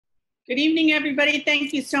Good evening, everybody.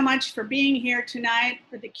 Thank you so much for being here tonight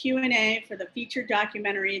for the Q&A for the feature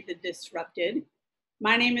documentary, The Disrupted.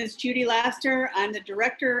 My name is Judy Laster. I'm the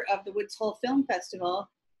director of the Woods Hole Film Festival,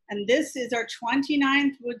 and this is our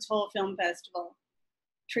 29th Woods Hole Film Festival.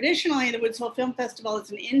 Traditionally, the Woods Hole Film Festival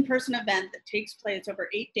is an in-person event that takes place over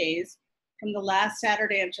 8 days, from the last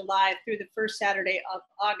Saturday of July through the first Saturday of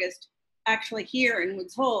August, actually here in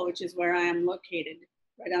Woods Hole, which is where I am located,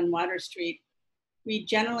 right on Water Street. We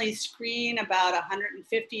generally screen about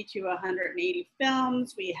 150 to 180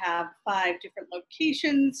 films. We have 5 different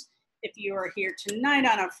locations. If you are here tonight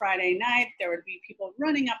on a Friday night, there would be people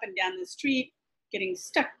running up and down the street, getting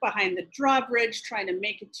stuck behind the drawbridge, trying to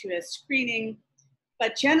make it to a screening,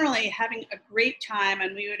 but generally having a great time,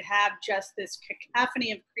 and we would have just this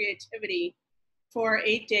cacophony of creativity for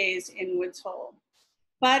 8 days in Woods Hole.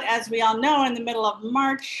 But as we all know, in the middle of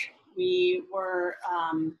March, we were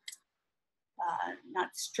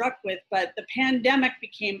not struck with, but the pandemic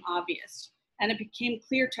became obvious. And it became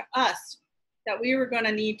clear to us that we were going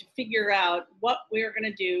to need to figure out what we were going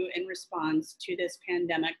to do in response to this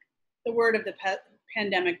pandemic, the word of the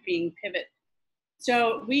pandemic being pivot.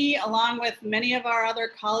 So we, along with many of our other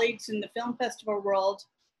colleagues in the film festival world,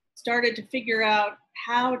 started to figure out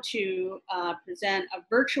how to present a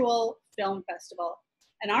virtual film festival.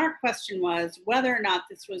 And our question was whether or not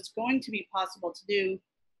this was going to be possible to do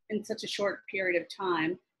in such a short period of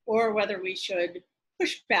time, or whether we should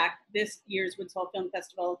push back this year's Woods Hole Film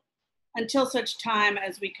Festival until such time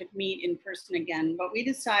as we could meet in person again. But we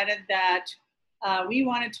decided that we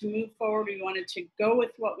wanted to move forward. We wanted to go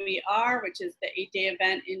with what we are, which is the 8-day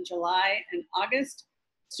event in July and August.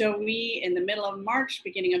 So we, in the middle of March,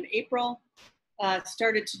 beginning of April,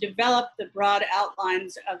 started to develop the broad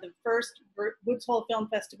outlines of the first Woods Hole Film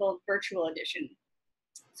Festival virtual edition.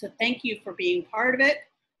 So thank you for being part of it.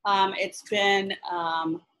 It's been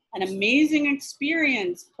an amazing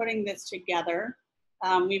experience putting this together.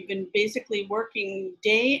 We've been basically working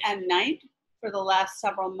day and night for the last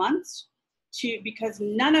several months because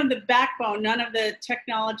none of the backbone, none of the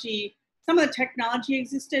technology, some of the technology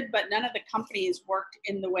existed, but none of the companies worked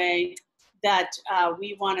in the way that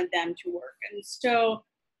we wanted them to work. And so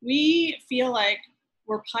we feel like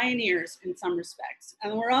we're pioneers in some respects.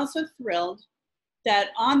 And we're also thrilled that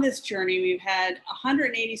on this journey, we've had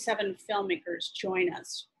 187 filmmakers join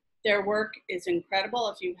us. Their work is incredible.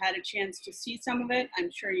 If you've had a chance to see some of it,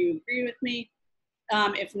 I'm sure you agree with me.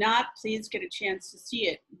 If not, please get a chance to see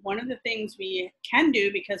it. One of the things we can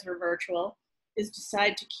do, because we're virtual, is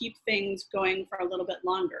decide to keep things going for a little bit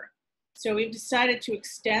longer. So we've decided to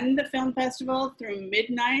extend the film festival through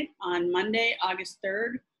midnight on Monday, August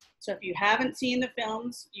 3rd. So if you haven't seen the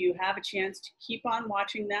films, you have a chance to keep on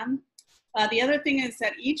watching them. The other thing is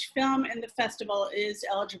that each film in the festival is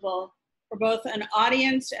eligible for both an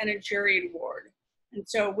audience and a jury award. And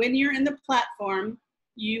so when you're in the platform,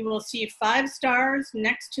 you will see 5 stars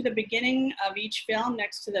next to the beginning of each film,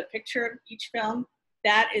 next to the picture of each film.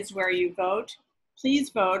 That is where you vote.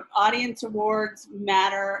 Please vote. Audience awards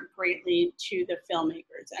matter greatly to the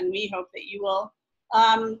filmmakers, and we hope that you will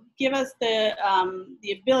give us the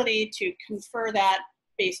ability to confer that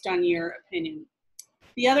based on your opinion.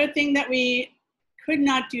 The other thing that we could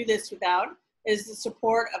not do this without is the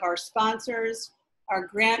support of our sponsors, our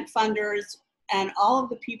grant funders, and all of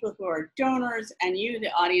the people who are donors, and you,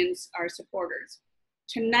 the audience, are supporters.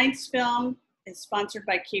 Tonight's film is sponsored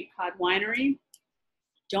by Cape Cod Winery.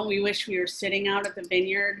 Don't we wish we were sitting out at the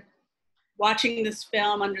vineyard, watching this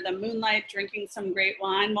film under the moonlight, drinking some great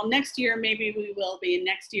wine? Well, next year, maybe we will be.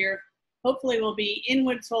 Next year, hopefully we'll be in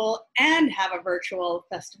Woods Hole and have a virtual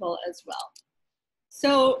festival as well.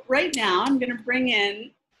 So right now, I'm going to bring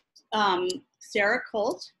in Sarah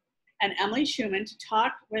Colt and Emily Schuman to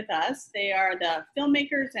talk with us. They are the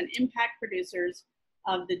filmmakers and impact producers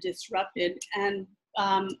of The Disrupted, and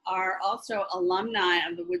are also alumni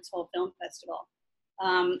of the Woods Hole Film Festival.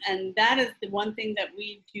 And that is the one thing that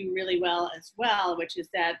we do really well as well, which is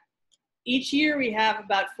that each year we have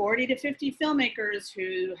about 40 to 50 filmmakers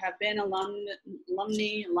who have been alumnuses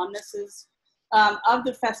of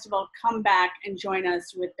the festival come back and join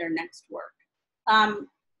us with their next work.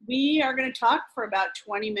 We are going to talk for about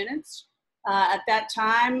 20 minutes. At that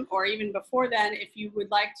time, or even before then, if you would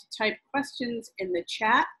like to type questions in the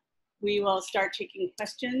chat, we will start taking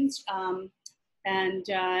questions. And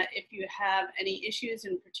if you have any issues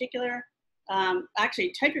in particular,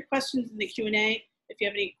 actually type your questions in the Q&A. If you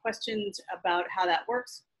have any questions about how that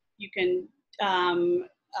works, you can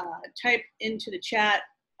type into the chat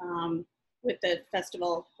with the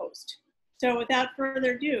festival host. So without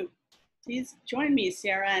further ado, please join me,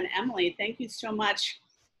 Sarah and Emily. Thank you so much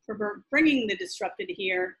for bringing The Disrupted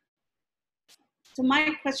here. So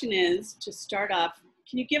my question is, to start off,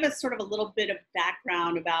 can you give us sort of a little bit of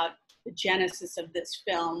background about the genesis of this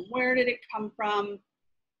film? Where did it come from?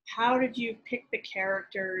 How did you pick the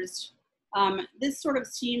characters? This sort of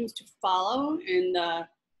seems to follow in the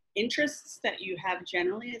interests that you have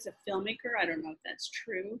generally as a filmmaker. I don't know if that's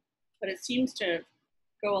true, but it seems to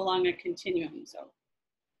go along a continuum. So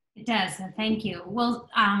it does. Thank you. Well,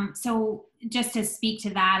 so just to speak to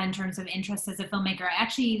that in terms of interest as a filmmaker, I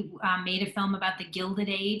actually made a film about the Gilded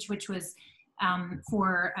Age, which was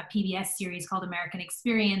for a PBS series called American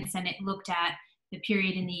Experience, and it looked at the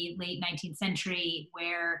period in the late 19th century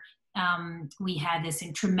where we had this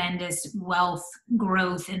tremendous wealth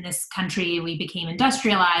growth in this country. We became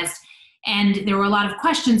industrialized, and there were a lot of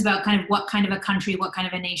questions about kind of what kind of a country, what kind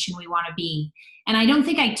of a nation we want to be. And I don't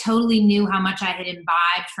think I totally knew how much I had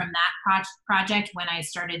imbibed from that project when I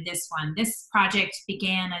started this one. This project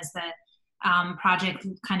began as the project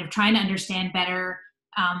kind of trying to understand better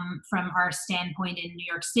from our standpoint in New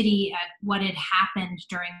York City at what had happened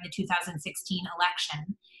during the 2016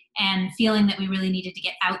 election, and feeling that we really needed to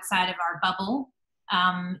get outside of our bubble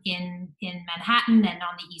in Manhattan and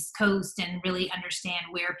on the East Coast, and really understand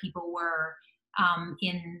where people were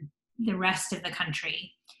in the rest of the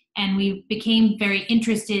country. And we became very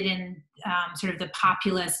interested in sort of the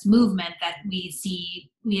populist movement that we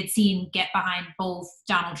had seen get behind both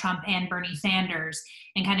Donald Trump and Bernie Sanders,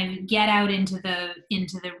 and kind of get out into the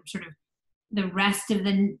sort of the rest of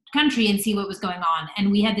the country and see what was going on.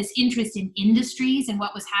 And we had this interest in industries and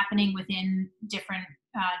what was happening within different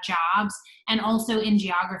jobs, and also in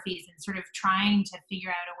geographies, and sort of trying to figure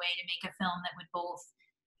out a way to make a film that would both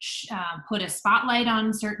put a spotlight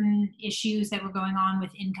on certain issues that were going on with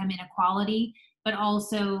income inequality, but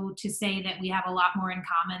also to say that we have a lot more in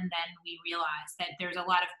common than we realize, that there's a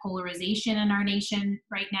lot of polarization in our nation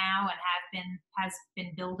right now and has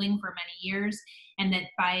been building for many years, and that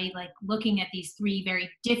by like looking at these three very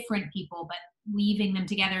different people but weaving them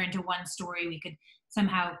together into one story, we could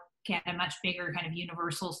somehow get a much bigger kind of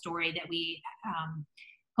universal story that we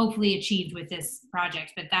hopefully achieved with this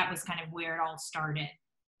project. But that was kind of where it all started.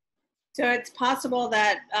 So it's possible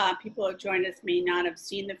that people who joined us may not have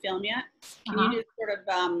seen the film yet. Can you just sort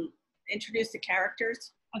of introduce the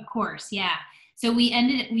characters? Of course, yeah. So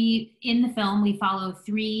in the film, we follow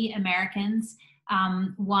three Americans.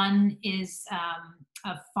 One is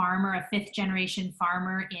a farmer, a fifth generation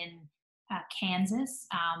farmer in Kansas.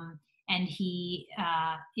 And he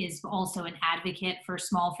is also an advocate for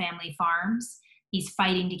small family farms. He's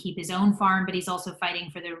fighting to keep his own farm, but he's also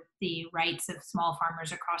fighting for the rights of small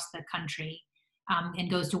farmers across the country, and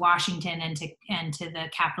goes to Washington and to the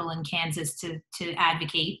Capitol in Kansas to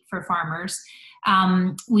advocate for farmers.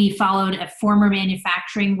 We followed a former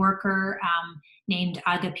manufacturing worker named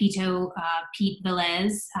Agapito Pete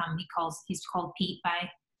Velez. He's called Pete by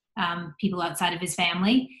people outside of his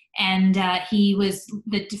family. And he was,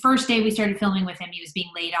 the first day we started filming with him, he was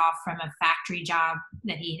being laid off from a factory job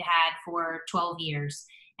that he'd had for 12 years.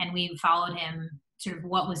 And we followed him, sort of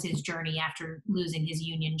what was his journey after losing his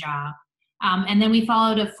union job. And then we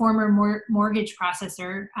followed a former mortgage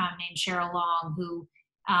processor named Cheryl Long, who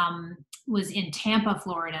was in Tampa,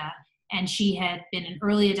 Florida. And she had been an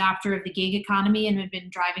early adopter of the gig economy and had been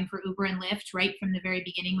driving for Uber and Lyft right from the very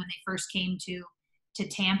beginning when they first came to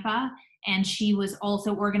Tampa. And she was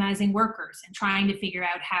also organizing workers and trying to figure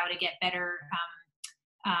out how to get better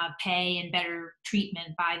pay and better treatment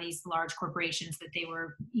by these large corporations that they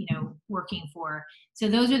were, working for. So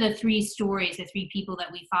those are the three stories, the three people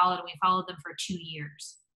that we followed, and we followed them for 2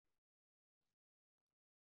 years.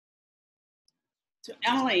 So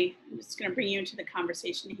Emily, I'm just going to bring you into the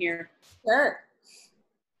conversation here. Sure.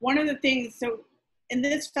 One of the things, so in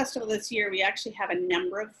this festival this year, we actually have a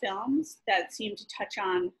number of films that seem to touch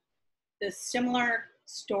on the similar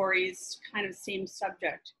stories, kind of same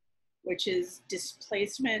subject, which is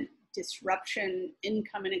displacement, disruption,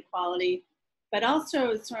 income inequality, but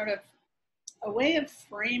also sort of a way of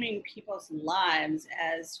framing people's lives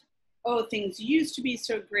as, oh, things used to be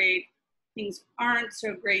so great, things aren't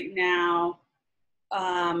so great now.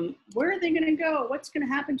 Where are they going to go? What's going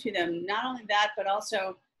to happen to them? Not only that, but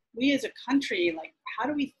also we as a country, like, how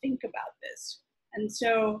do we think about this? And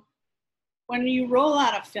so when you roll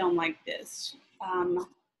out a film like this,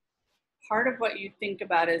 part of what you think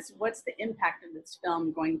about is what's the impact of this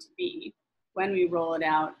film going to be when we roll it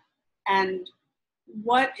out? And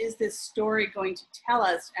what is this story going to tell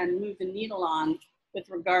us and move the needle on with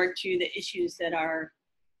regard to the issues that are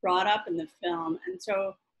brought up in the film? And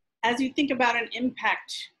so as you think about an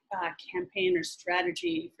impact campaign or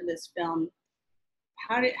strategy for this film,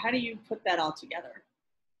 how do you put that all together?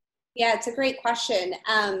 Yeah, it's a great question.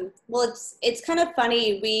 Well, it's kind of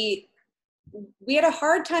funny. We had a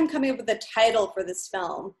hard time coming up with a title for this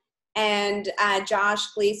film, and Josh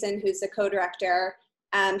Gleason, who's the co-director,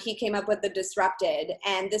 he came up with The Disrupted,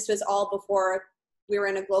 and this was all before we were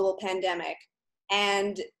in a global pandemic,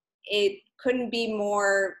 and it couldn't be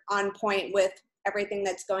more on point with everything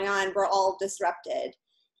that's going on. We're all disrupted,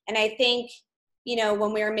 and I think, you know,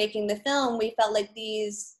 when we were making the film, we felt like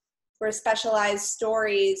these were specialized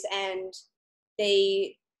stories, and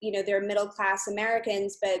they, you know, they're middle-class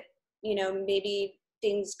Americans, but, you know, maybe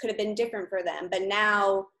things could have been different for them. But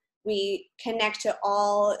now we connect to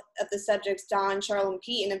all of the subjects, Don, Cheryl, and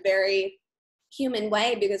Pete, in a very human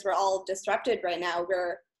way, because we're all disrupted right now.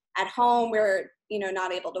 We're at home, we're, you know,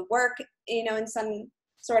 not able to work, you know, in some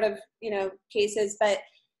sort of, you know, cases. But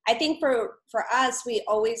I think for us, we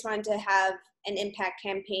always wanted to have an impact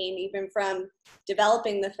campaign. Even from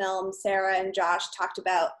developing the film, Sarah and Josh talked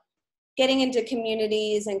about getting into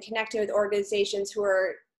communities and connecting with organizations who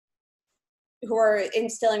are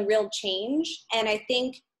instilling real change. And I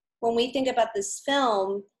think when we think about this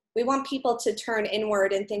film, we want people to turn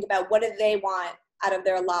inward and think about, what do they want out of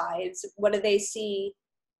their lives? What do they see?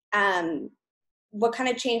 What kind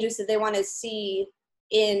of changes do they want to see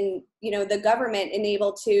in, you know, the government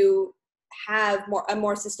enabled to have a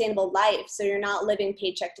more sustainable life, so you're not living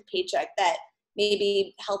paycheck to paycheck, that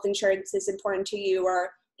maybe health insurance is important to you,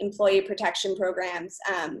 or employee protection programs.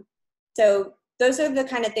 So those are the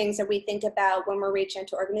kind of things that we think about when we're reaching out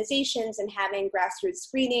to organizations and having grassroots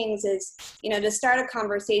screenings, is, you know, to start a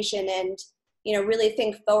conversation and, you know, really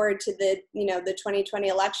think forward to the, you know, the 2020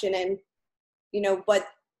 election, and, you know, what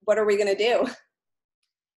are we going to do?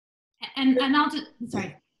 And I'll just,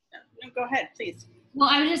 sorry. No, go ahead, please. Well,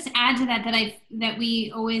 I would just add to that that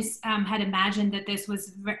we always had imagined that this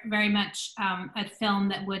was very much a film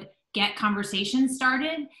that would get conversations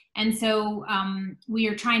started, and so we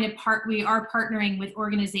are partnering with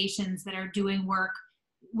organizations that are doing work,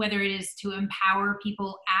 whether it is to empower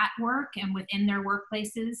people at work and within their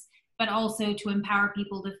workplaces, but also to empower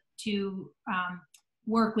people to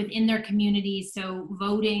work within their communities. So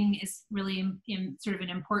voting is really sort of an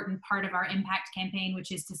important part of our impact campaign,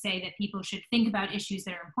 which is to say that people should think about issues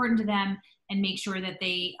that are important to them and make sure that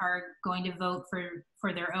they are going to vote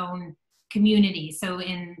for their own community. So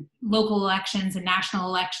in local elections and national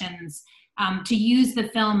elections, to use the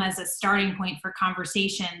film as a starting point for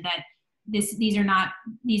conversation, that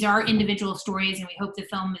these are individual stories, and we hope the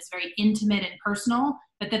film is very intimate and personal,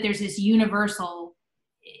 but that there's this universal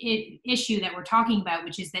issue that we're talking about,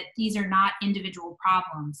 which is that these are not individual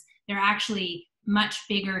problems. They're actually much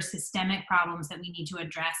bigger systemic problems that we need to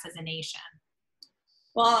address as a nation.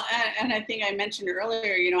 Well, and I think I mentioned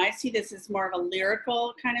earlier, you know, I see this as more of a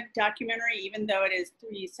lyrical kind of documentary, even though it is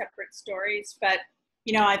 3 separate stories. But,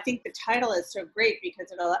 you know, I think the title is so great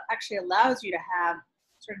because it actually allows you to have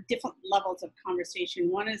sort of different levels of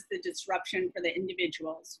conversation. One is the disruption for the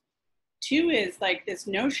individuals. 2 is like this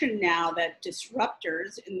notion now that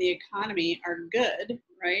disruptors in the economy are good,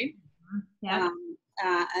 right? Yeah.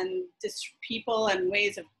 And people and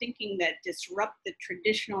ways of thinking that disrupt the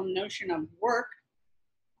traditional notion of work.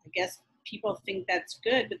 I guess people think that's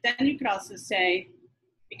good, but then you could also say,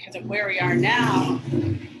 because of where we are now,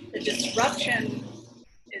 the disruption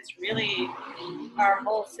is really our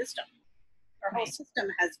whole system. Our whole system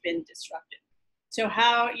has been disrupted. So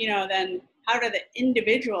how, you know, then how do the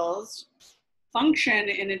individuals function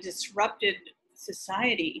in a disrupted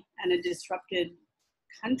society and a disrupted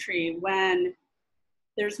country when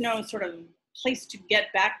there's no sort of place to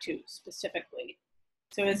get back to specifically?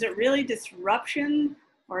 So is it really disruption,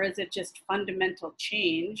 or is it just fundamental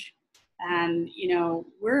change? And, you know,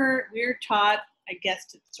 we're taught, I guess,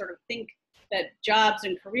 to sort of think that jobs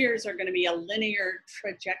and careers are going to be a linear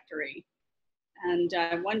trajectory. And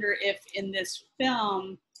I wonder if in this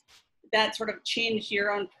film, that sort of changed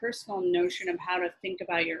your own personal notion of how to think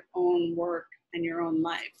about your own work and your own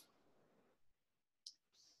life.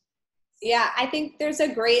 Yeah, I think there's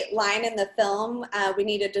a great line in the film, we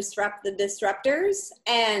need to disrupt the disruptors.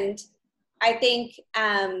 And I think,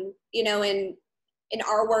 you know, in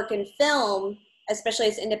our work in film, especially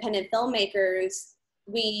as independent filmmakers,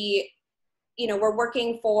 we're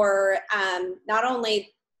working for not only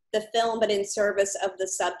the film, but in service of the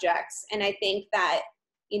subjects. And I think that,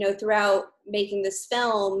 you know, throughout making this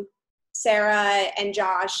film, Sarah and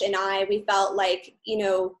Josh and we felt like, you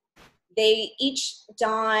know, they each,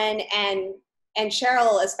 Dawn and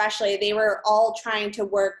Cheryl especially, they were all trying to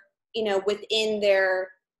work, you know, within their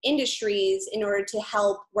industries in order to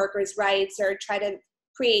help workers' rights or try to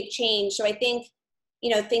create change. So I think,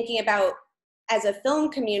 you know, thinking about as a film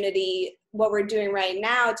community, what we're doing right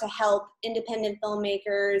now to help independent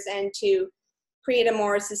filmmakers and to create a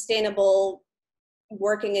more sustainable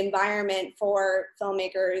working environment for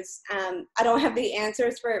filmmakers. I don't have the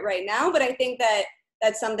answers for it right now, but I think that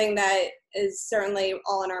that's something that is certainly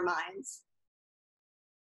all in our minds.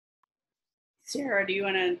 Sarah, do you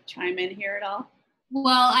want to chime in here at all?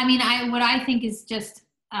 Well, I mean, what I think is just,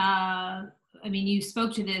 I mean, you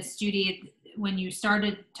spoke to this, Judy, when you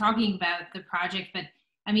started talking about the project, but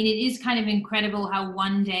I mean, it is kind of incredible how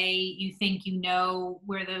one day you think you know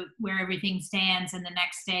where everything stands, and the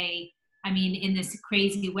next day, I mean, in this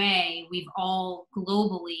crazy way, we've all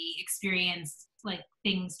globally experienced like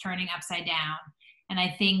things turning upside down. And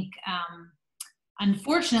I think,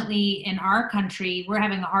 unfortunately, in our country, we're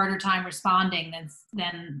having a harder time responding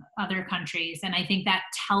than other countries. And I think that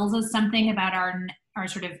tells us something about our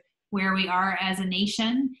sort of where we are as a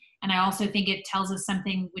nation. And I also think it tells us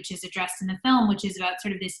something which is addressed in the film, which is about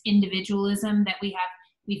sort of this individualism that we have.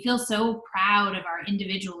 We feel so proud of our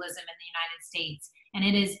individualism in the United States, and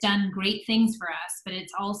it has done great things for us, but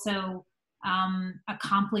it's also a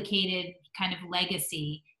complicated kind of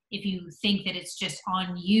legacy if you think that it's just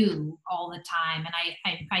on you all the time. And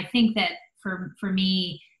I think that for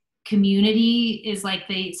me, community is like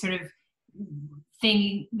the sort of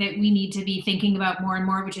thing that we need to be thinking about more and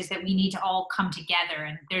more, which is that we need to all come together.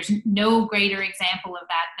 And there's no greater example of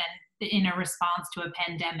that than in a response to a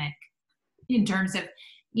pandemic, in terms of,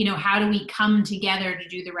 you know, how do we come together to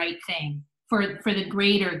do the right thing for the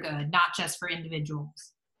greater good, not just for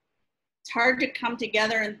individuals. It's hard to come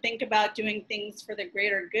together and think about doing things for the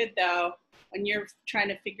greater good, though, when you're trying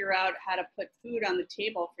to figure out how to put food on the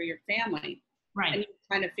table for your family. Right. And you're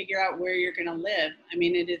trying to figure out where you're going to live. I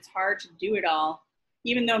mean, it is hard to do it all,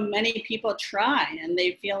 even though many people try and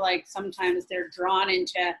they feel like sometimes they're drawn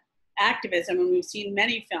into activism. And we've seen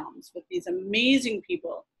many films with these amazing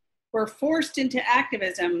people who are forced into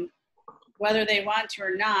activism, whether they want to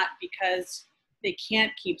or not, because they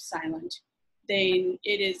can't keep silent. It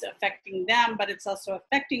is affecting them, but it's also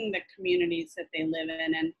affecting the communities that they live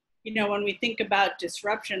in. And, you know, when we think about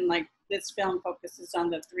disruption, like this film focuses on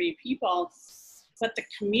the three people, but the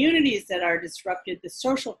communities that are disrupted, the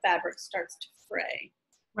social fabric starts to fray.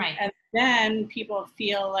 Right. And then people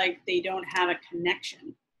feel like they don't have a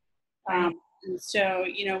connection. Right. And so,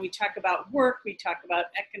 you know, we talk about work, we talk about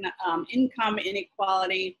income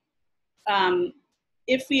inequality.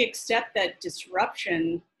 If we accept that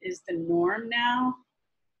disruption is the norm now,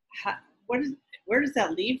 where does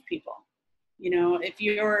that leave people? You know, if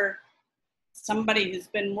you're somebody who's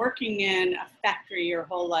been working in a factory your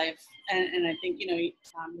whole life, and I think, you know,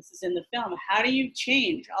 this is in the film, how do you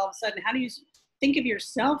change all of a sudden? How do you think of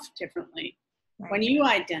yourself differently when you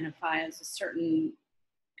identify as a certain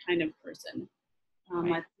kind of person?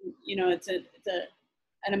 I think, you know, it's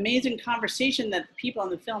an amazing conversation that the people in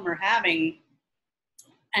the film are having.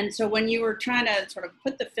 And so when you were trying to sort of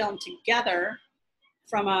put the film together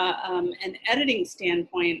from an editing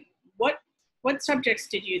standpoint, what subjects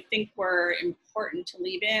did you think were important to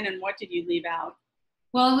leave in, and what did you leave out?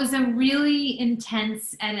 Well, it was a really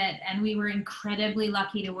intense edit, and we were incredibly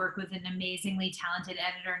lucky to work with an amazingly talented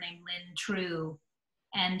editor named Lynn True.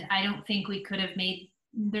 And I don't think we could have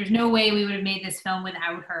there's no way we would have made this film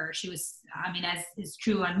without her. She was, I mean, as is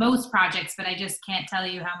true on most projects, but I just can't tell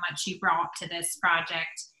you how much she brought to this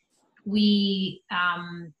project.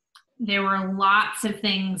 There were lots of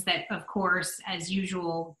things that, of course, as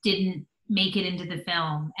usual, didn't make it into the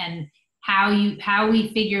film. And how we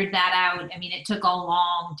figured that out, I mean, it took a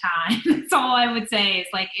long time. That's all I would say. Is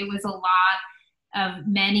like, it was a lot of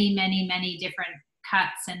many, many, many different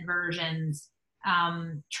cuts and versions,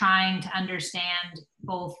 trying to understand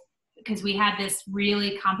both, because we had this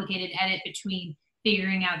really complicated edit between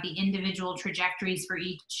figuring out the individual trajectories for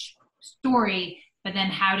each story, but then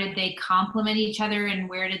how did they complement each other, and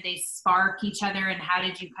where did they spark each other, and how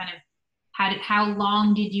did you how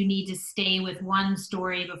long did you need to stay with one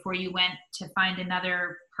story before you went to find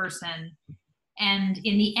another person? And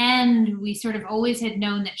in the end, we sort of always had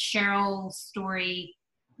known that Cheryl's story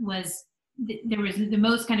there was the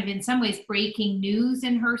most kind of, in some ways, breaking news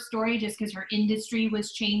in her story, just because her industry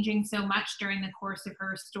was changing so much during the course of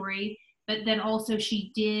her story. But then also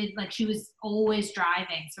she was always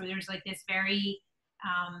driving. So there's like this very,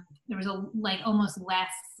 there was almost less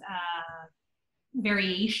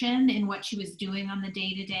variation in what she was doing on the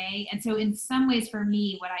day-to-day. And so in some ways, for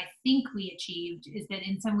me, what I think we achieved is that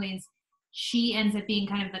in some ways she ends up being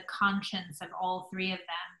kind of the conscience of all three of them,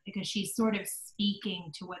 because she's sort of speaking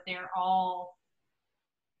to what they're all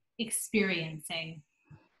experiencing.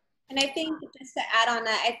 And I think, just to add on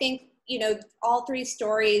that, I think, you know, all three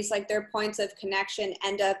stories, like their points of connection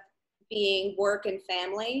end up being work and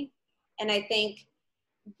family. And I think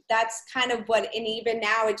that's kind of what, and even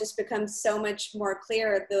now it just becomes so much more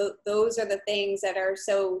clear. Those are the things that are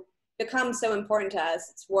become so important to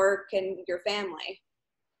us. It's work and your family.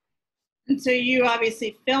 And so you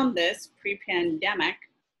obviously filmed this pre-pandemic.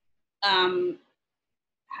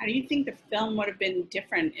 How do you think the film would have been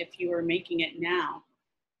different if you were making it now?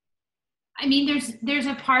 I mean, there's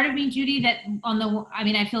a part of me, Judy, that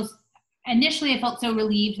initially I felt so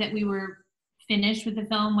relieved that we were finished with the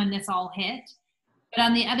film when this all hit. But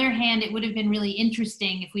on the other hand, it would have been really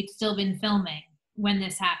interesting if we'd still been filming when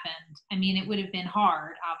this happened. I mean, it would have been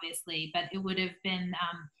hard, obviously, but it would have been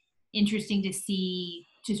interesting to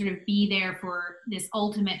sort of be there for this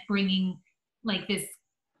ultimate bringing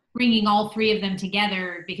all three of them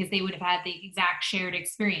together, because they would have had the exact shared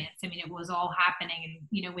experience. I mean, it was all happening,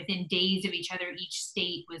 and, within days of each other, each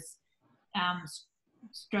state was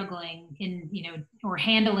struggling or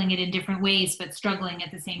handling it in different ways, but struggling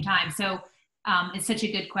at the same time. So it's such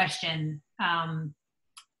a good question. I'm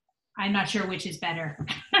not sure which is better.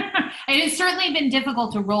 It has certainly been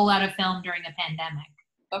difficult to roll out a film during a pandemic.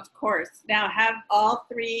 Of course. Now, have all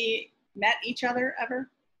three met each other ever?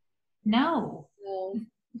 No.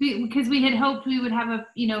 Because we had hoped we would have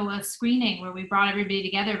a screening where we brought everybody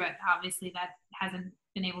together, but obviously that hasn't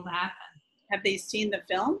been able to happen. Have they seen the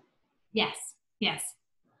film? Yes.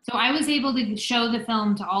 So I was able to show the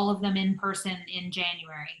film to all of them in person in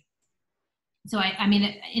January. So I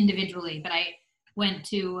mean individually, but I went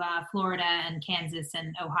to Florida and Kansas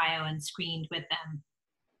and Ohio and screened with them.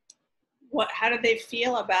 How did they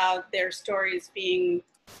feel about their stories being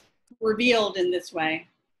revealed in this way?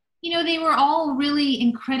 They were all really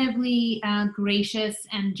incredibly gracious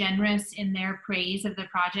and generous in their praise of the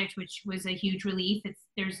project, which was a huge relief. It's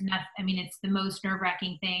the most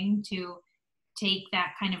nerve-wracking thing to take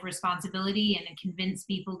that kind of responsibility and convince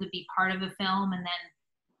people to be part of a film, and then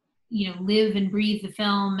live and breathe the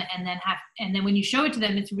film, and then when you show it to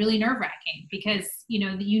them, it's really nerve-wracking, because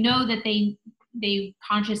that they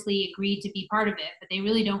consciously agreed to be part of it, but they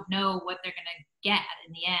really don't know what they're going to get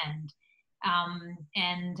in the end.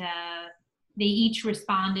 They each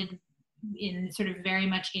responded in sort of very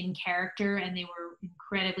much in character, and they were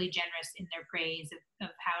incredibly generous in their praise of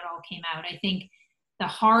how it all came out. I think the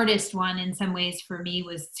hardest one in some ways for me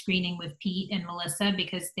was screening with Pete and Melissa,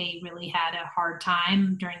 because they really had a hard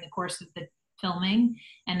time during the course of the filming,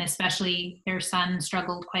 and especially their son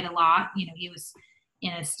struggled quite a lot. He was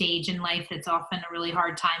in a stage in life that's often a really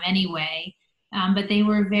hard time anyway. But they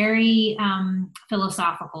were very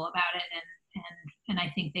philosophical about it, and I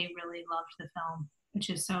think they really loved the film, which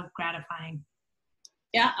is so gratifying.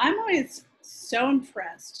 Yeah, I'm always so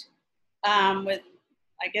impressed with,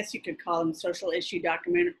 I guess you could call them social issue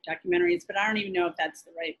documentaries, but I don't even know if that's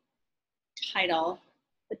the right title.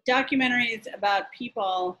 But documentaries about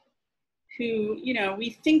people who,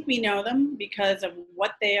 we think we know them because of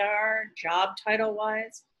what they are, job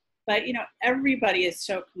title-wise, but, everybody is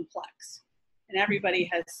so complex. And everybody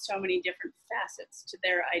has so many different facets to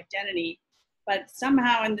their identity. But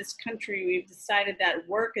somehow in this country, we've decided that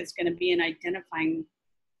work is going to be an identifying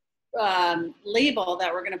label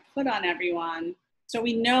that we're going to put on everyone, so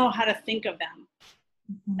we know how to think of them.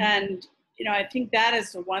 Mm-hmm. And, I think that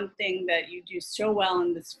is the one thing that you do so well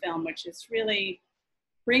in this film, which is really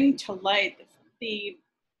bring to light the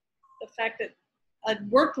fact that a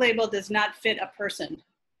work label does not fit a person.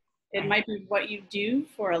 It might be what you do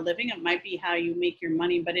for a living. It might be how you make your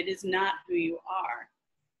money, but it is not who you are.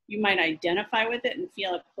 You might identify with it and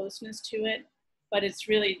feel a closeness to it, but it's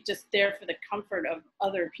really just there for the comfort of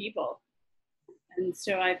other people. And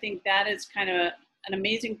so I think that is kind of an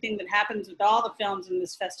amazing thing that happens with all the films in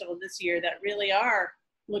this festival this year that really are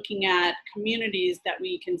looking at communities that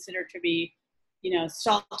we consider to be,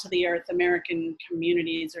 salt of the earth American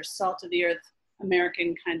communities, or salt of the earth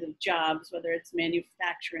American kinds of jobs, whether it's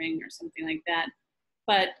manufacturing or something like that.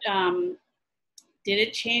 But did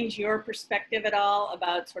it change your perspective at all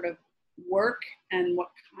about sort of work and what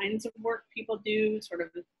kinds of work people do, sort of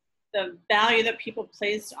the value that people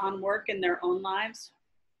place on work in their own lives?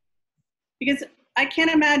 Because I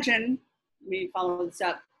can't imagine, let me follow this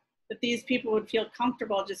up, that these people would feel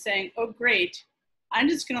comfortable just saying, oh, great, I'm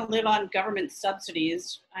just going to live on government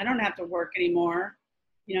subsidies. I don't have to work anymore.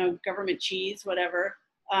 Government cheese, whatever.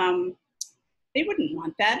 They wouldn't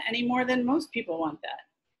want that any more than most people want that.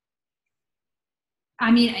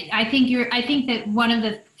 I mean, I think that one of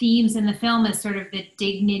the themes in the film is sort of the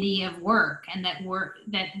dignity of work, and that work,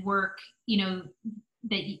 that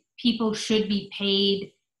people should be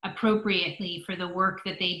paid appropriately for the work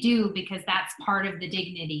that they do, because that's part of the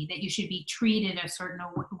dignity, that you should be treated a certain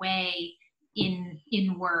way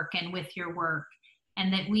in work and with your work,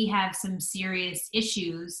 and that we have some serious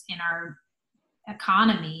issues in our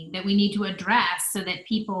economy that we need to address so that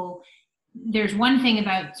people, there's one thing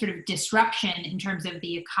about sort of disruption in terms of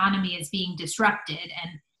the economy is being disrupted,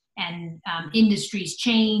 and industries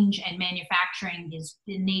change, and manufacturing is,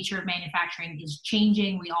 the nature of manufacturing is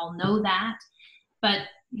changing. We all know that. But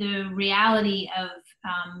the reality of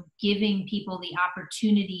giving people the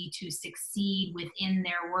opportunity to succeed within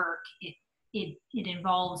their work, it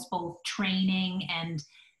involves both training and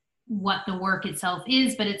what the work itself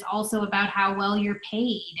is, but it's also about how well you're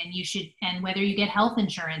paid, and and whether you get health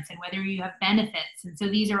insurance, and whether you have benefits. And so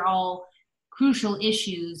these are all crucial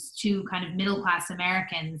issues to kind of middle class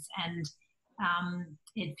Americans. And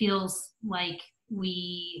it feels like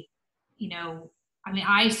we,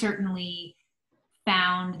 I certainly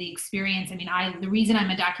found the experience. The reason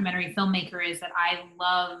I'm a documentary filmmaker is that I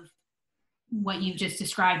love what you've just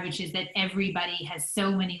described, which is that everybody has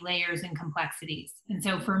so many layers and complexities. And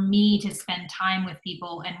so for me to spend time with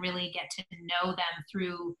people and really get to know them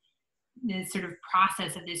through this sort of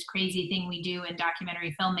process of this crazy thing we do in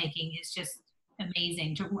documentary filmmaking is just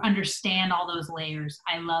amazing, to understand all those layers.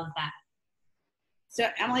 I love that. So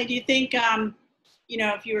Emily, do you think,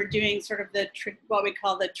 if you were doing sort of what we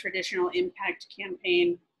call the traditional impact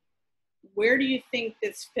campaign, where do you think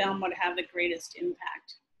this film would have the greatest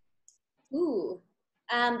impact? Ooh,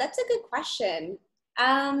 that's a good question.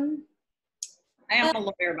 I am a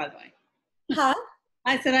lawyer, by the way. Huh?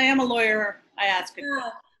 I said I am a lawyer. I ask it.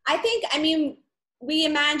 I think, we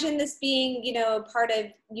imagine this being, part of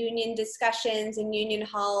union discussions and union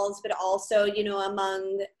halls, but also,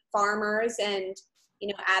 among farmers and,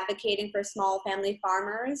 advocating for small family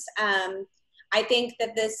farmers. I think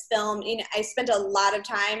that this film, I spent a lot of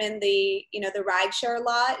time in the rideshare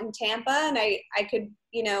lot in Tampa, and I could,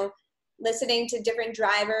 listening to different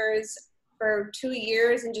drivers for 2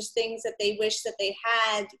 years and just things that they wish that they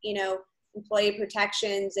had, employee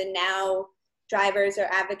protections, and now drivers are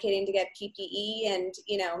advocating to get PPE. And,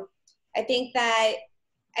 I think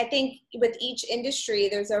with each industry,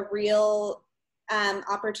 there's a real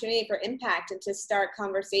opportunity for impact and to start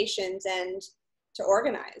conversations and to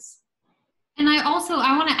organize. And I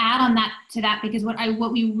want to add on to that, because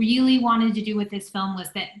what we really wanted to do with this film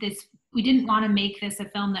was that we didn't want to make this a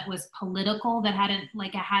film that was political, that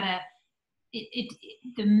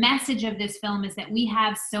the message of this film is that we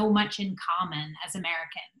have so much in common as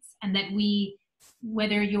Americans, and that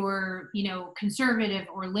whether you're, conservative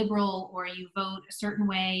or liberal, or you vote a certain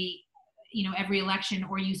way, every election,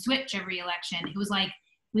 or you switch every election, it was like,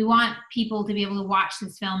 we want people to be able to watch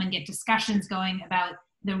this film and get discussions going about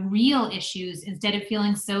the real issues, instead of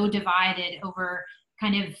feeling so divided over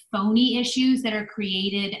kind of phony issues that are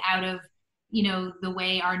created out of, the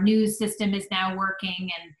way our news system is now working.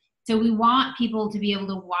 And so we want people to be able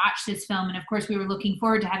to watch this film. And of course, we were looking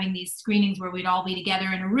forward to having these screenings where we'd all be together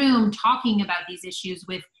in a room talking about these issues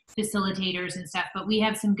with facilitators and stuff. But we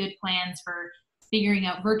have some good plans for figuring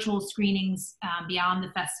out virtual screenings beyond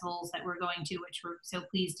the festivals that we're going to, which we're so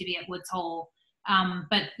pleased to be at Woods Hole.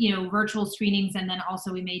 But virtual screenings, and then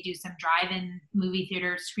also we may do some drive-in movie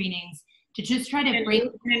theater screenings to just try to break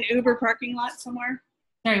in an Uber parking lot somewhere.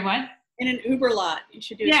 Sorry, what? In an Uber lot, you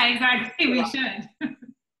should do. Yeah, exactly. We should.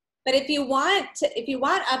 But if you want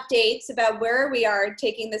updates about where we are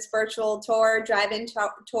taking this virtual tour, drive-in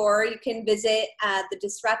tour, you can visit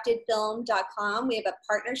thedisruptedfilm.com. We have a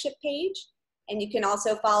partnership page, and you can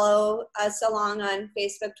also follow us along on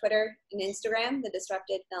Facebook, Twitter, and Instagram, The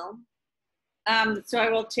Disrupted Film. So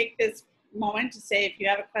I will take this moment to say, if you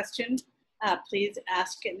have a question, please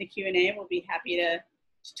ask it in the Q&A. We'll be happy to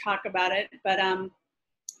talk about it. But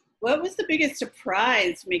what was the biggest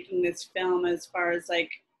surprise making this film, as far as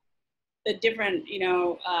like the different,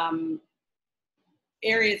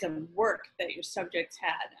 areas of work that your subjects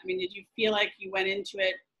had? Did you feel like you went into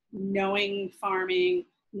it knowing farming,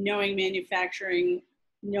 knowing manufacturing,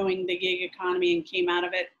 knowing the gig economy, and came out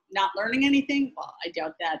of it not learning anything? Well, I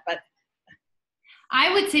doubt that, but.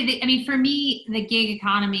 I would say that, for me, the gig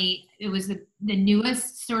economy, it was the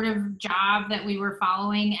newest sort of job that we were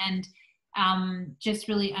following, and just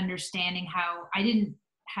really understanding how I didn't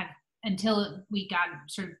have, until we got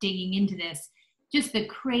sort of digging into this, just the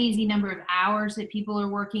crazy number of hours that people are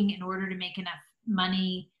working in order to make enough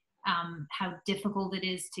money, how difficult it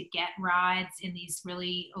is to get rides in these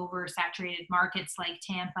really oversaturated markets like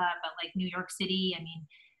Tampa, but like New York City,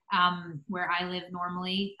 where I live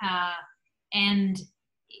normally. And,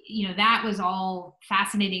 that was all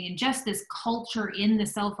fascinating. And just this culture in the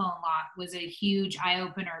cell phone lot was a huge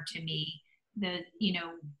eye-opener to me.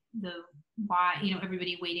 Why,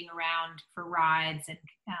 everybody waiting around for rides. And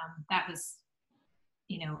that was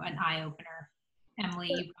an eye-opener. Emily,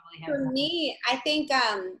 you probably have For more. me, I think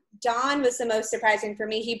Don was the most surprising for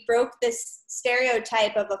me. He broke this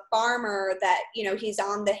stereotype of a farmer that, he's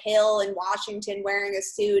on the Hill in Washington wearing a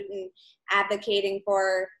suit and advocating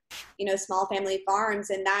for, small family farms.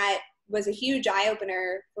 And that was a huge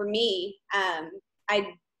eye-opener for me.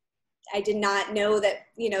 I did not know that,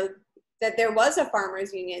 that there was a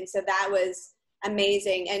farmers union. So that was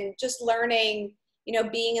amazing. And just learning,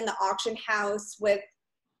 being in the auction house with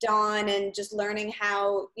Dawn and just learning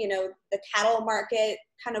how, the cattle market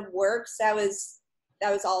kind of works. That was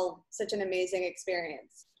all such an amazing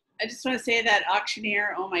experience. I just want to say that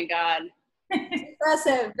auctioneer, oh my God.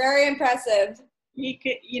 Impressive, very impressive. He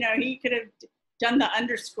could have done the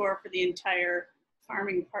underscore for the entire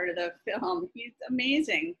farming part of the film. He's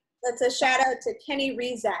amazing. That's a shout out to Kenny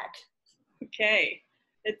Rezak. Okay.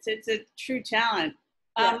 It's a true talent.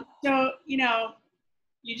 Yeah. So,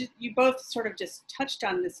 you both sort of just touched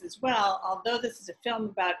on this as well. Although this is a film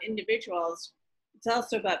about individuals, it's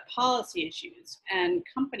also about policy issues and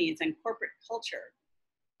companies and corporate culture.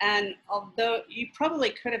 And although you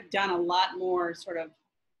probably could have done a lot more sort of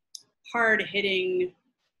hard-hitting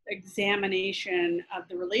examination of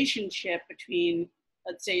the relationship between,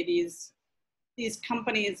 let's say, these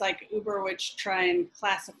companies like Uber, which try and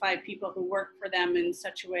classify people who work for them in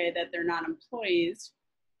such a way that they're not employees,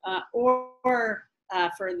 or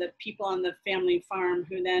for the people on the family farm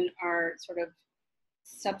who then are sort of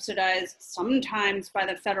subsidized sometimes by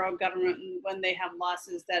the federal government when they have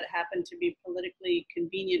losses that happen to be politically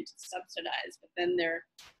convenient to subsidize, but then they're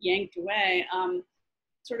yanked away.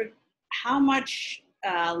 Sort of how much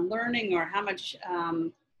learning or how much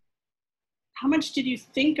did you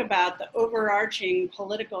think about the overarching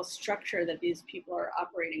political structure that these people are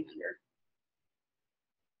operating under?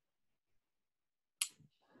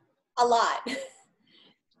 A lot.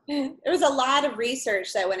 There was a lot of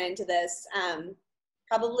research that went into this.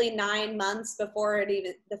 Probably 9 months before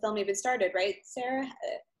the film even started, right, Sarah?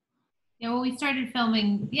 Yeah, well, we started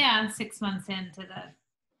filming, 6 months into the,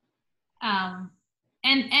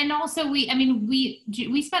 and also we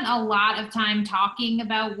spent a lot of time talking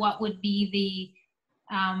about what would be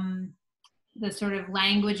the sort of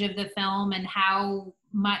language of the film and how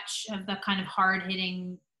much of the kind of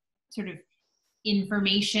hard-hitting sort of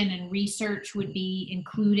information and research would be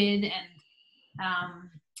included. And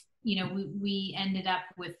we ended up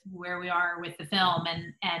with where we are with the film,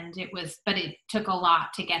 and but it took a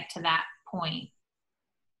lot to get to that point.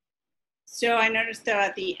 So I noticed though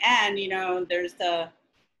at the end, there's the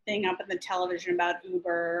thing up in the television about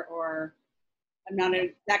Uber, or I'm not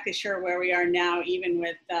exactly sure where we are now, even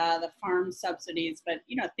with the farm subsidies, but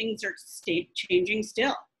things are changing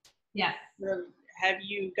still. Yeah. Have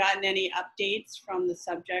you gotten any updates from the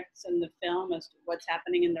subjects in the film as to what's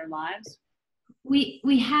happening in their lives? We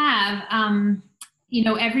have,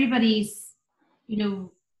 everybody's,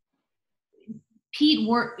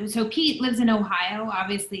 Pete lives in Ohio.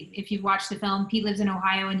 Obviously, if you've watched the film, Pete lives in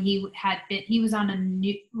Ohio, and he was on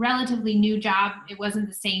a relatively new job. It wasn't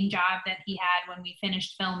the same job that he had when we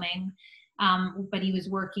finished filming, but he was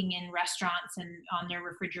working in restaurants and on their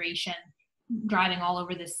refrigeration, driving all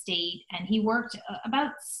over the state. And he worked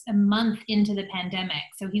about a month into the pandemic.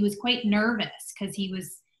 So he was quite nervous because he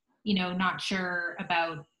was, not sure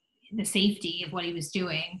about the safety of what he was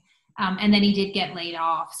doing. And then he did get laid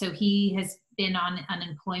off. So he has been on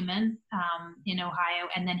unemployment in Ohio.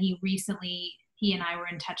 And then he and I were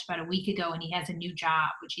in touch about a week ago, and he has a new job,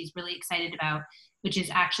 which he's really excited about, which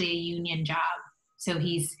is actually a union job. So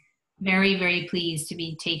he's very, very pleased to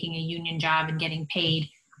be taking a union job and getting paid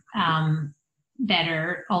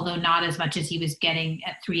better, although not as much as he was getting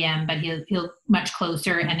at 3M, but he'll much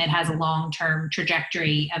closer, and it has a long-term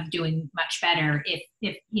trajectory of doing much better if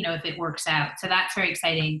it works out. So that's very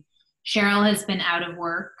exciting. Cheryl has been out of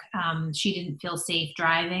work. She didn't feel safe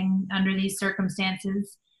driving under these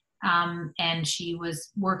circumstances. And she was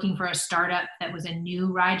working for a startup that was a new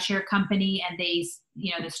rideshare company, and the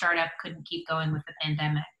startup couldn't keep going with the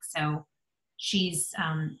pandemic. So she's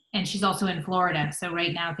also in Florida. So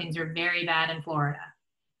right now things are very bad in Florida.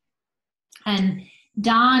 And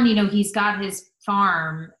Don, he's got his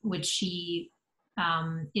farm, which he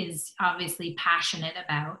is obviously passionate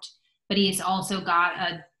about, but he's also got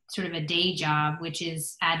a sort of a day job, which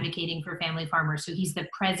is advocating for family farmers. So he's the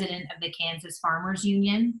president of the Kansas Farmers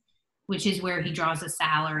Union, which is where he draws a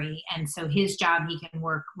salary. And so his job, he can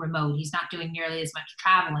work remote. He's not doing nearly as much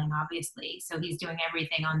traveling, obviously. So he's doing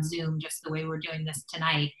everything on Zoom, just the way we're doing this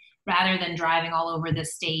tonight. Rather than driving all over the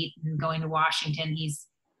state and going to Washington, he's,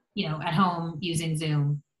 at home using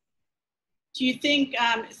Zoom. Do you think,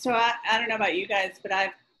 so I don't know about you guys, but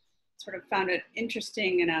I've sort of found it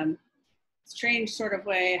interesting in a strange sort of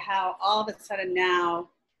way how all of a sudden now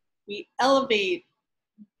we elevate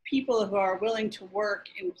people who are willing to work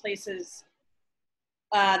in places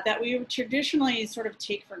that we would traditionally sort of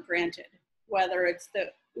take for granted, whether it's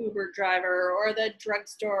the Uber driver or the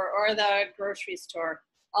drugstore or the grocery store.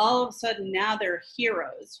 All of a sudden now they're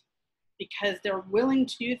heroes because they're willing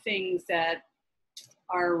to do things that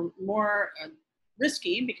are more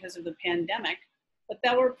risky because of the pandemic, but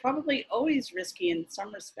that were probably always risky in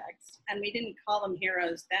some respects, and we didn't call them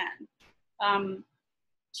heroes then.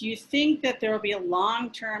 Do you think that there will be a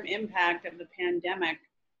long-term impact of the pandemic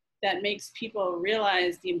that makes people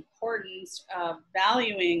realize the importance of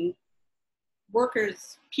valuing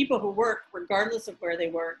workers, people who work regardless of where they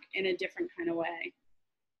work, in a different kind of way?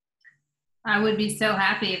 I would be so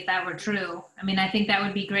happy if that were true. I mean, I think that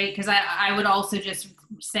would be great, because I would also just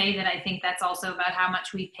say that I think that's also about how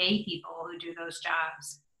much we pay people who do those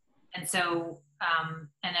jobs. And so,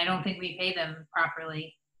 and I don't think we pay them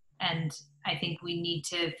properly. And I think we need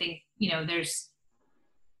to think, there's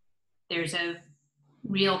a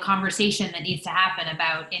real conversation that needs to happen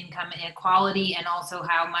about income inequality and also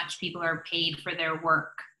how much people are paid for their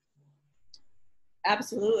work.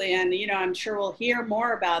 Absolutely. And, I'm sure we'll hear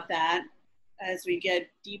more about that as we get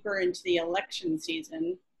deeper into the election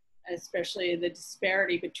season, especially the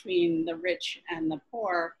disparity between the rich and the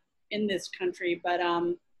poor in this country. But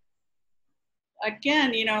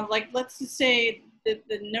again, let's just say that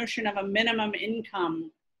the notion of a minimum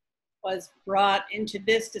income was brought into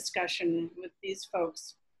this discussion with these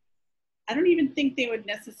folks. I don't even think they would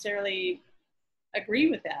necessarily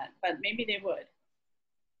agree with that, but maybe they would.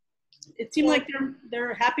 It seemed like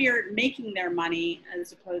they're happier making their money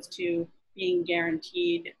as opposed to being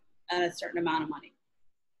guaranteed a certain amount of money.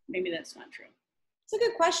 Maybe that's not true. It's a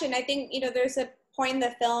good question. I think, there's a point in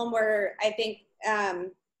the film where I think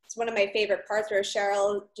it's one of my favorite parts where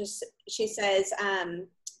Cheryl she says,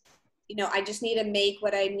 I just need to make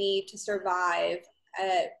what I need to survive.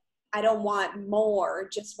 I don't want more,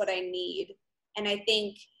 just what I need. And I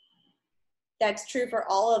think that's true for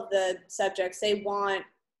all of the subjects. They want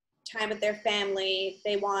time with their family,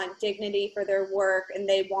 they want dignity for their work, and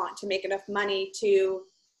they want to make enough money to,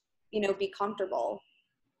 be comfortable.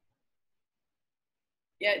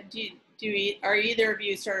 Yeah, are either of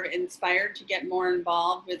you sort of inspired to get more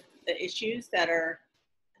involved with the issues that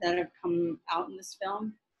have come out in this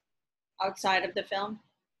film, outside of the film?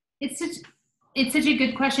 It's such a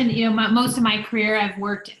good question. Most of my career I've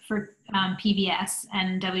worked for PBS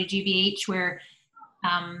and WGBH, where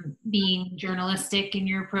being journalistic in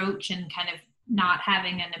your approach and kind of not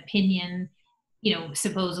having an opinion,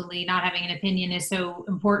 supposedly not having an opinion is so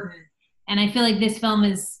important. And I feel like this film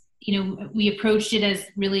is, we approached it as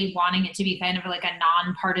really wanting it to be kind of like a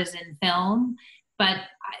nonpartisan film, but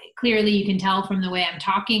clearly you can tell from the way I'm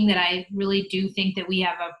talking that I really do think that we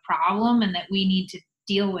have a problem and that we need to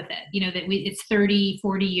deal with it. That it's 30,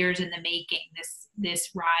 40 years in the making, this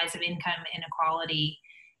rise of income inequality.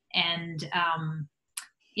 And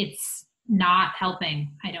it's not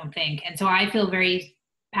helping, I don't think. And so I feel very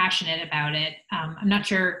passionate about it. I'm not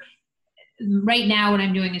sure. Right now what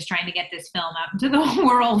I'm doing is trying to get this film out into the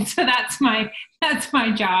world. So that's my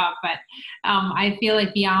job. But I feel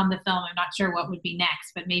like beyond the film, I'm not sure what would be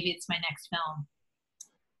next, but maybe it's my next film.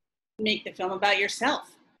 Make the film about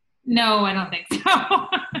yourself. No, I don't think so.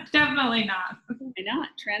 Definitely not. Why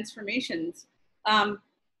not? Transformations.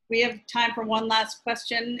 We have time for one last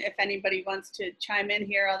question if anybody wants to chime in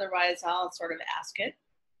here. Otherwise, I'll sort of ask it.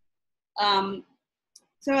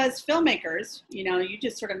 So as filmmakers, you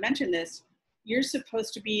just sort of mentioned this, you're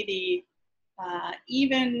supposed to be the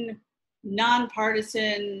even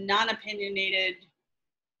nonpartisan, non-opinionated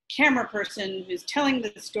camera person who's telling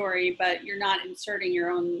the story, but you're not inserting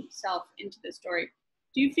your own self into the story.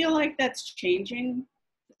 Do you feel like that's changing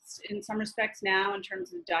in some respects now in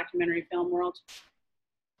terms of the documentary film world?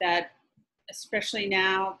 That especially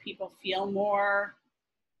now people feel more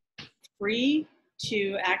free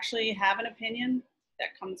to actually have an opinion that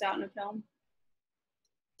comes out in a film?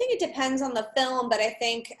 I think it depends on the film, but I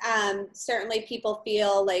think certainly people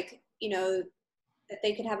feel like, that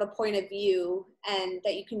they can have a point of view and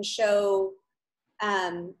that you can show,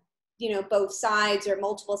 both sides or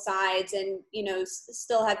multiple sides and,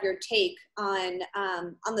 still have your take on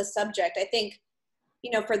the subject. I think,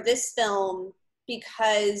 for this film,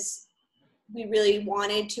 because we really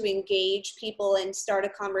wanted to engage people and start a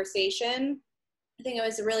conversation, I think it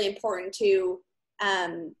was really important to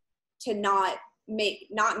not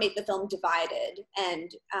make the film divided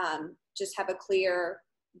and just have a clear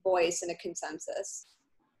voice and a consensus.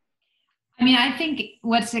 I mean, I think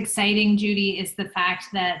what's exciting, Judy, is the fact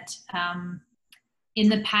that in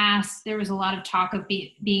the past, there was a lot of talk of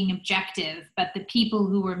being objective, but the people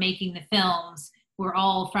who were making the films were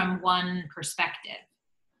all from one perspective.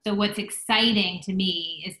 So what's exciting to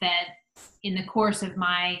me is that in the course of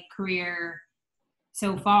my career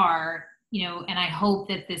so far, you know, and I hope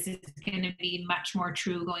that this is going to be much more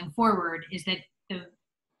true going forward, is that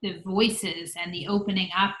the voices and the opening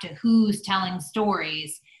up to who's telling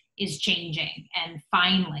stories is changing, and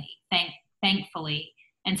finally, thankfully.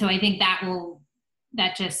 And so I think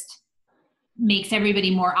that just makes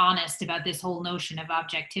everybody more honest about this whole notion of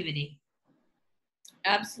objectivity.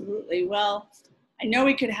 Absolutely. Well, I know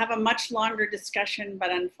we could have a much longer discussion,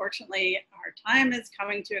 but unfortunately our time is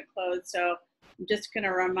coming to a close. So I'm just going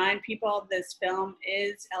to remind people this film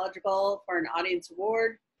is eligible for an audience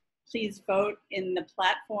award. Please vote in the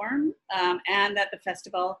platform, and that the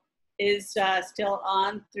festival is still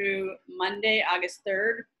on through Monday, August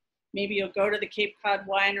 3rd. Maybe you'll go to the Cape Cod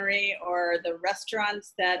Winery or the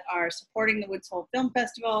restaurants that are supporting the Woods Hole Film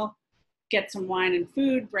Festival, get some wine and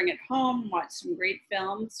food, bring it home, watch some great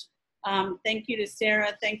films. Thank you to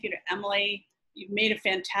Sarah, thank you to Emily. You've made a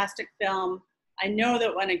fantastic film. I know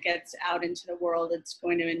that when it gets out into the world, it's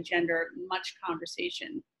going to engender much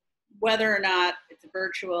conversation, whether or not it's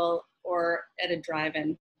virtual or at a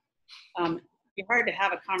drive-in. It'd be hard to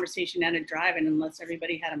have a conversation at a drive-in unless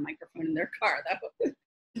everybody had a microphone in their car, though.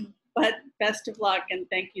 But best of luck, and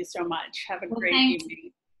thank you so much. Have a great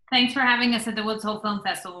evening. Thanks for having us at the Woods Hole Film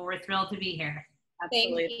Festival. We're thrilled to be here.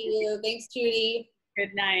 Absolutely. Thank you. Thanks, Judy.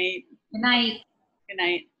 Good night. Good night. Good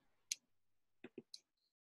night.